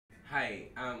Hi,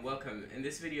 welcome. In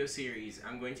this video series,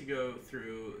 I'm going to go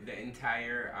through the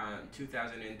entire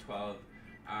 2012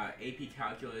 AP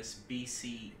Calculus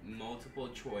BC multiple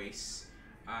choice,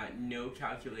 no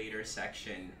calculator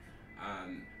section,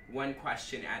 one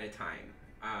question at a time.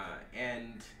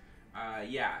 And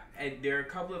there are a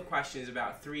couple of questions,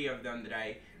 about 3 of them, that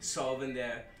I solve in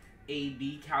the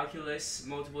AB Calculus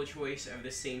multiple choice of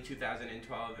the same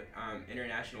 2012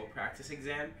 International Practice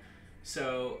Exam.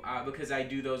 So because I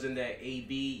do those in the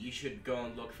AB, you should go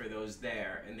and look for those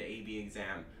there in the AB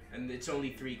exam. And it's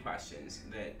only 3 questions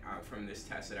that from this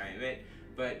test that I omit,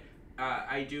 but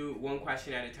I do one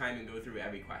question at a time and go through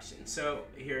every question. So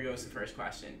here goes the first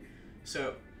question.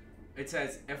 So it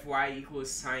says if y equals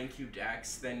sine cubed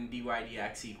x, then dy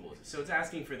dx equals. So it's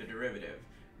asking for the derivative.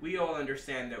 We all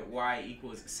understand that y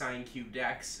equals sine cubed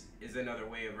x is another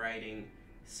way of writing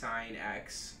sine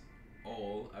x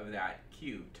all of that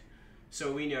cubed. So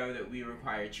we know that we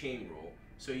require chain rule.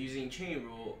 So using chain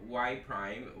rule, y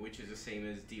prime, which is the same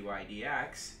as dy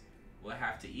dx, will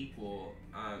have to equal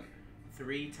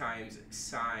 3 times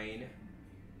sine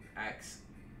x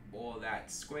all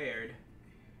that squared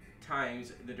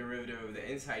times the derivative of the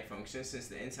inside function. Since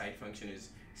the inside function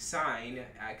is sine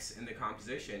x in the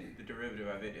composition, the derivative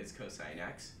of it is cosine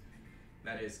x.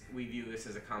 That is, we view this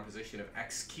as a composition of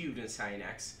x cubed and sine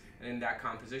x. And in that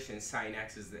composition, sine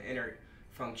x is the inner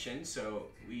function, so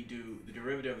we do the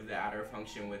derivative of the outer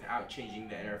function without changing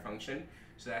the inner function.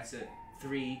 So that's a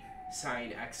 3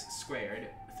 sine x squared,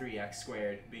 3x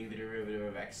squared being the derivative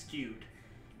of x cubed,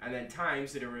 and then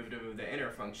times the derivative of the inner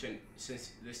function.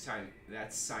 Since this time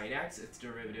that's sine x, its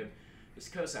derivative is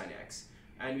cosine x.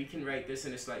 And we can write this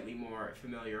in a slightly more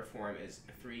familiar form as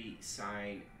 3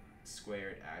 sine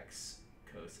squared x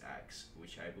cos x,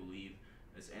 which I believe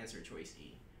is answer choice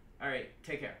E. Alright,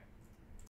 take care.